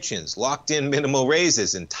sacrificed pensions, locked in minimal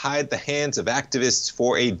raises, and tied the hands of activists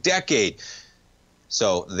for a decade.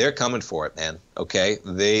 So they're coming for it, man, okay?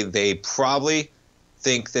 They probably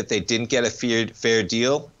think that they didn't get a fair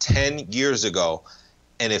deal 10 years ago.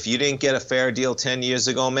 And if you didn't get a fair deal 10 years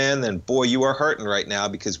ago, man, then, boy, you are hurting right now,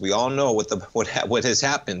 because we all know what has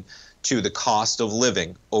happened to the cost of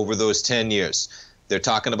living over those 10 years. They're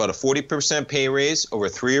talking about a 40% pay raise over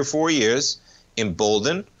 3 or 4 years,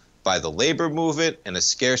 emboldened by the labor movement and a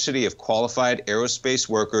scarcity of qualified aerospace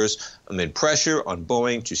workers amid pressure on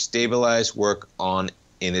Boeing to stabilize work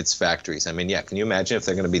in its factories. I mean, yeah, can you imagine if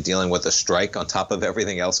they're going to be dealing with a strike on top of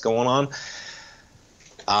everything else going on?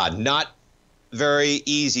 Not very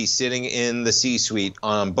easy sitting in the C-suite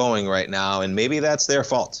on Boeing right now, and maybe that's their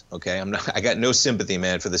fault, okay? I got no sympathy,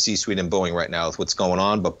 man, for the C-suite in Boeing right now with what's going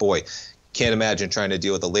on, but boy, can't imagine trying to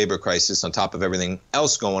deal with a labor crisis on top of everything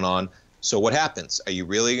else going on. So what happens? Are you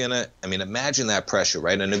really going to, I mean, imagine that pressure,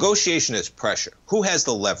 right? A negotiation is pressure. Who has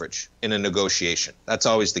the leverage in a negotiation? That's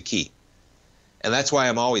always the key. And that's why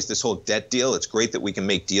I'm always, this whole debt deal, it's great that we can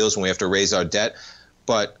make deals when we have to raise our debt,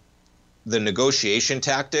 but the negotiation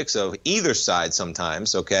tactics of either side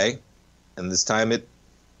sometimes, okay, and this time it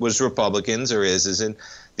was Republicans or isn't,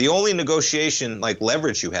 the only negotiation like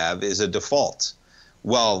leverage you have is a default.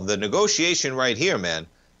 Well, the negotiation right here, man,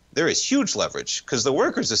 there is huge leverage, because the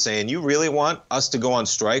workers are saying, you really want us to go on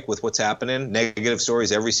strike with what's happening? Negative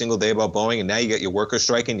stories every single day about Boeing, and now you got your workers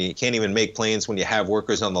striking, and you can't even make planes when you have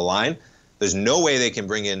workers on the line. There's no way they can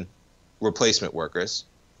bring in replacement workers.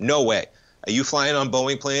 No way. Are you flying on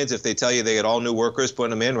Boeing planes if they tell you they got all new workers putting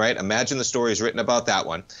them in, right? Imagine the stories written about that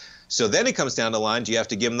one. So then it comes down the line, do you have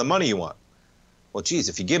to give them the money you want? Well, geez,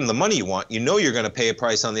 if you give them the money you want, you know you're going to pay a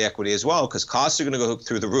price on the equity as well, because costs are going to go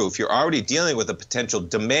through the roof. You're already dealing with a potential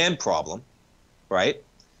demand problem, right?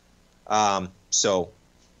 So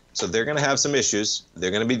they're going to have some issues.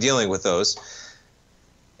 They're going to be dealing with those.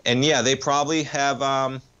 And, yeah, they probably have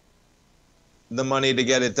the money to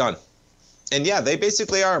get it done. And, yeah, they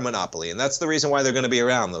basically are a monopoly, and that's the reason why they're going to be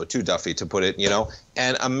around, though, too, Duffy, to put it, you know.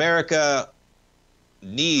 And America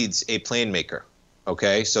needs a plane maker.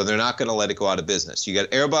 Okay, so they're not going to let it go out of business. You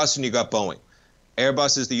got Airbus and you got Boeing.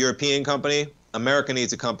 Airbus is the European company. America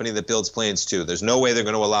needs a company that builds planes too. There's no way they're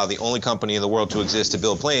going to allow the only company in the world to exist to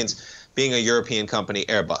build planes being a European company,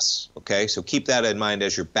 Airbus. Okay, so keep that in mind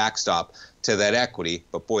as your backstop to that equity.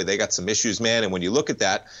 But boy, they got some issues, man. And when you look at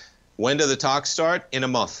that, when do the talks start? In a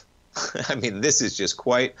month. I mean, this is just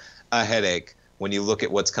quite a headache when you look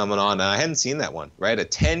at what's coming on. And I hadn't seen that one, right? A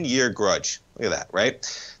 10-year grudge. Look at that,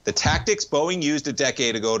 right? The tactics Boeing used a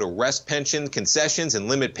decade ago to wrest pension concessions and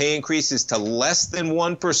limit pay increases to less than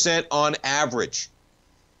 1% on average.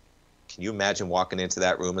 Can you imagine walking into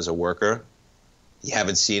that room as a worker? You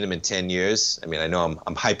haven't seen them in 10 years. I mean, I know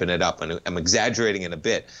I'm hyping it up and I'm exaggerating it a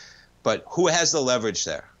bit, but who has the leverage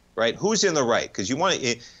there, right? Who's in the right? Because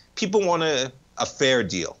people want a fair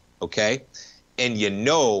deal. okay? And you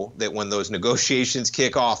know that when those negotiations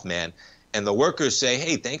kick off, man, and the workers say,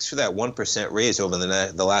 hey, thanks for that 1% raise over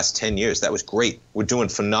the last 10 years. That was great. We're doing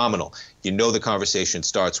phenomenal. You know the conversation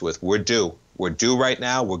starts with, we're due. We're due right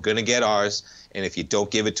now. We're going to get ours. And if you don't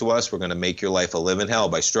give it to us, we're going to make your life a living hell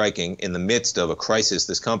by striking in the midst of a crisis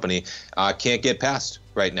this company can't get past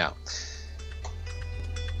right now.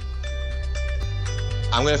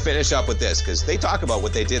 I'm going to finish up with this because they talk about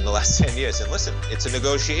what they did in the last 10 years. And listen, it's a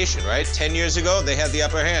negotiation, right? 10 years ago, they had the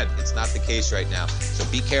upper hand. It's not the case right now. So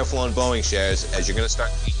be careful on Boeing shares as you're going to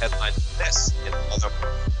start seeing headlines of this in another.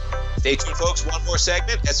 Stay tuned, folks. One more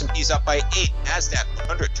segment. S&P's up by 8. NASDAQ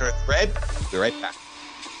 100 turned red. Be right back.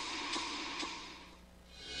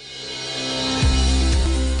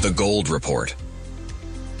 The Gold Report.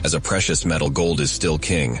 As a precious metal, gold is still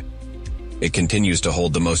king. It continues to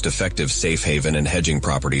hold the most effective safe haven and hedging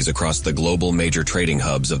properties across the global major trading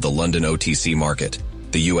hubs of the London OTC market,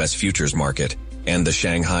 the U.S. futures market, and the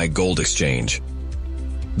Shanghai Gold Exchange.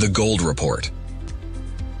 The Gold Report.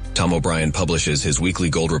 Tom O'Brien publishes his weekly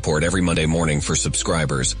gold report every Monday morning for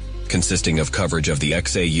subscribers, consisting of coverage of the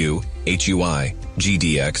XAU, HUI,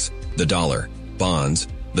 GDX, the dollar, bonds,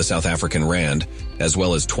 the South African rand, as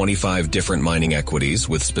well as 25 different mining equities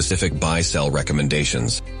with specific buy-sell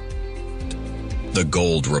recommendations. The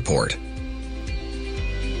Gold Report.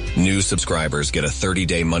 New subscribers get a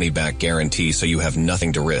 30-day money-back guarantee so you have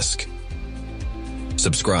nothing to risk.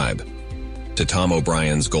 Subscribe to Tom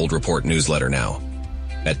O'Brien's Gold Report newsletter now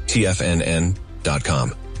at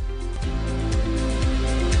TFNN.com.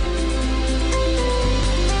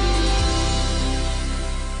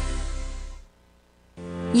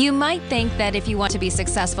 You might think that if you want to be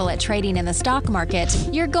successful at trading in the stock market,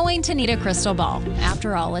 you're going to need a crystal ball.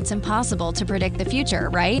 After all, it's impossible to predict the future,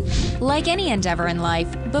 right? Like any endeavor in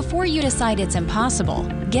life, before you decide it's impossible,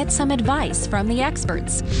 get some advice from the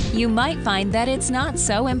experts. You might find that it's not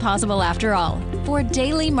so impossible after all. For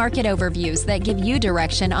daily market overviews that give you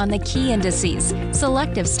direction on the key indices,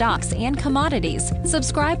 selective stocks, and commodities,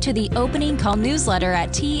 subscribe to the Opening Call newsletter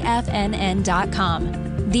at TFNN.com.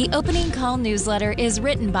 The Opening Call newsletter is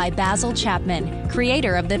written by Basil Chapman,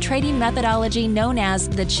 creator of the trading methodology known as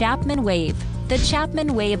the Chapman Wave. The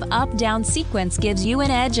Chapman Wave up-down sequence gives you an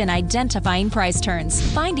edge in identifying price turns,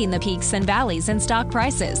 finding the peaks and valleys in stock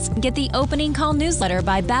prices. Get the Opening Call newsletter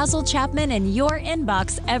by Basil Chapman in your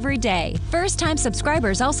inbox every day. First-time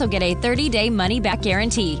subscribers also get a 30-day money-back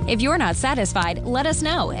guarantee. If you're not satisfied, let us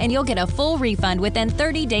know, and you'll get a full refund within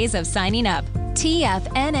 30 days of signing up.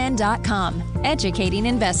 TFNN.com, educating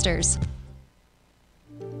investors.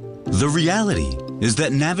 The reality is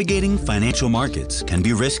that navigating financial markets can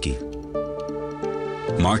be risky.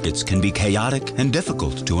 Markets can be chaotic and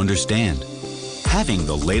difficult to understand. Having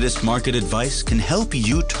the latest market advice can help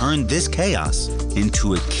you turn this chaos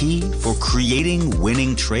into a key for creating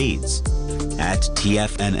winning trades. At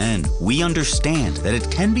TFNN, we understand that it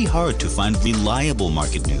can be hard to find reliable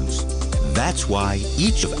market news. That's why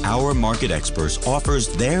each of our market experts offers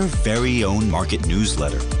their very own market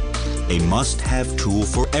newsletter, a must-have tool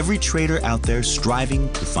for every trader out there striving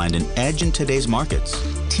to find an edge in today's markets.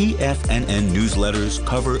 TFNN newsletters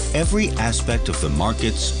cover every aspect of the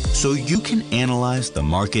markets so you can analyze the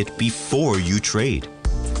market before you trade.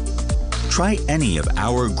 Try any of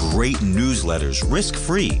our great newsletters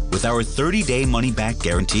risk-free with our 30-day money-back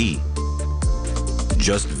guarantee.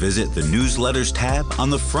 Just visit the Newsletters tab on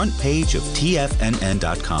the front page of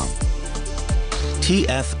TFNN.com.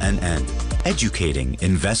 TFNN, educating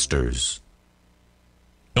investors.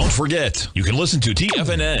 Don't forget, you can listen to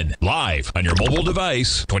TFNN live on your mobile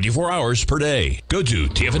device 24 hours per day. Go to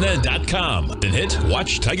TFNN.com, then hit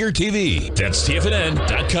Watch Tiger TV. That's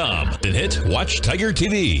TFNN.com, then hit Watch Tiger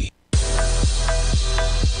TV.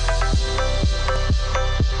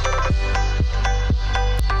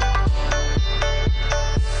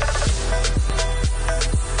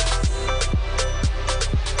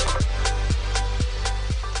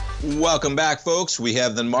 Welcome back, folks. We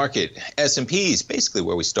have the market. S&P's basically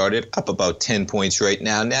where we started, up about 10 points right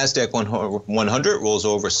now. NASDAQ 100 rolls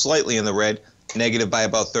over slightly in the red, negative by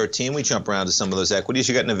about 13. We jump around to some of those equities.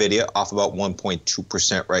 You got NVIDIA off about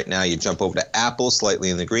 1.2% right now. You jump over to Apple, slightly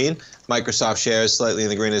in the green. Microsoft shares slightly in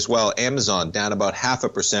the green as well. Amazon down about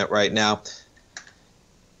 0.5% right now.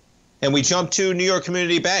 And we jump to New York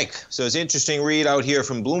Community Bank. So it's an interesting read out here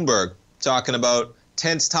from Bloomberg talking about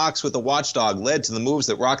tense talks with the watchdog led to the moves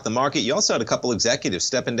that rocked the market. You also had a couple executives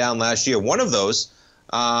stepping down last year. One of those,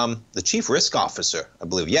 the chief risk officer, I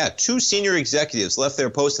believe. Yeah, 2 senior executives left their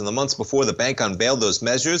post in the months before the bank unveiled those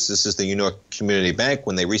measures. This is the New York Community Bank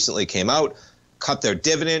when they recently came out, cut their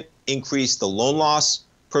dividend, increased the loan loss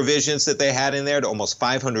provisions that they had in there to almost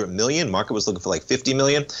 500 million. Market was looking for like 50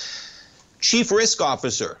 million. Chief Risk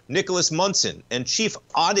Officer Nicholas Munson and Chief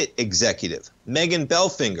Audit Executive Megan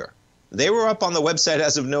Belfinger, they were up on the website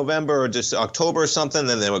as of November or just October or something,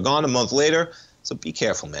 then they were gone a month later. So be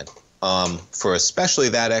careful, man, for especially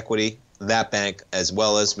that equity, that bank, as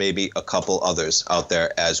well as maybe a couple others out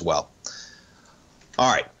there as well.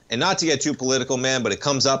 All right, and not to get too political, man, but it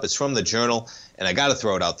comes up. It's from the Journal, and I got to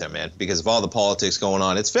throw it out there, man, because of all the politics going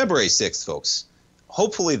on. It's February 6th, folks.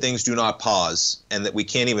 Hopefully things do not pause and that we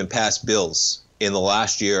can't even pass bills in the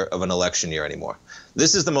last year of an election year anymore.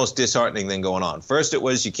 This is the most disheartening thing going on. First it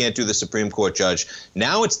was you can't do the Supreme Court judge.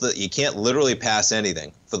 Now it's you can't literally pass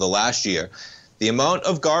anything for the last year. The amount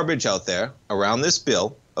of garbage out there around this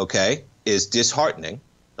bill, okay, is disheartening,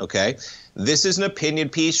 okay? This is an opinion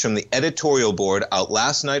piece from the editorial board out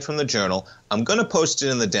last night from the Journal. I'm going to post it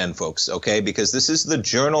in the den, folks, okay, because this is the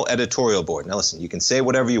Journal editorial board. Now, listen, you can say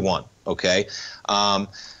whatever you want, okay?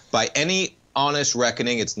 By any honest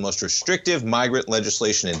reckoning, it's the most restrictive migrant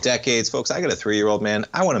legislation in decades. Folks, I got a 3-year-old, man.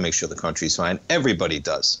 I want to make sure the country's fine. Everybody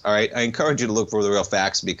does, all right? I encourage you to look for the real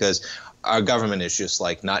facts because our government is just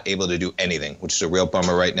like not able to do anything, which is a real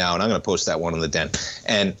bummer right now. And I'm going to post that one in the den.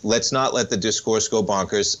 And let's not let the discourse go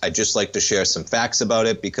bonkers. I just like to share some facts about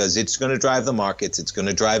it because it's going to drive the markets. It's going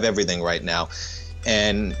to drive everything right now.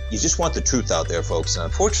 And you just want the truth out there, folks. And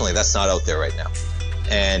unfortunately, that's not out there right now.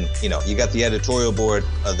 And, you know, you got the editorial board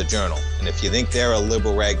of the Journal. And if you think they're a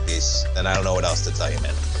liberal rag piece, then I don't know what else to tell you,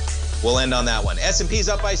 man. We'll end on that one. S&P's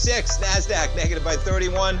up by 6. NASDAQ negative by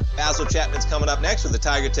 31. Basil Chapman's coming up next with the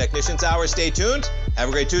Tiger Technicians Hour. Stay tuned. Have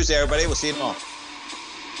a great Tuesday, everybody. We'll see you tomorrow.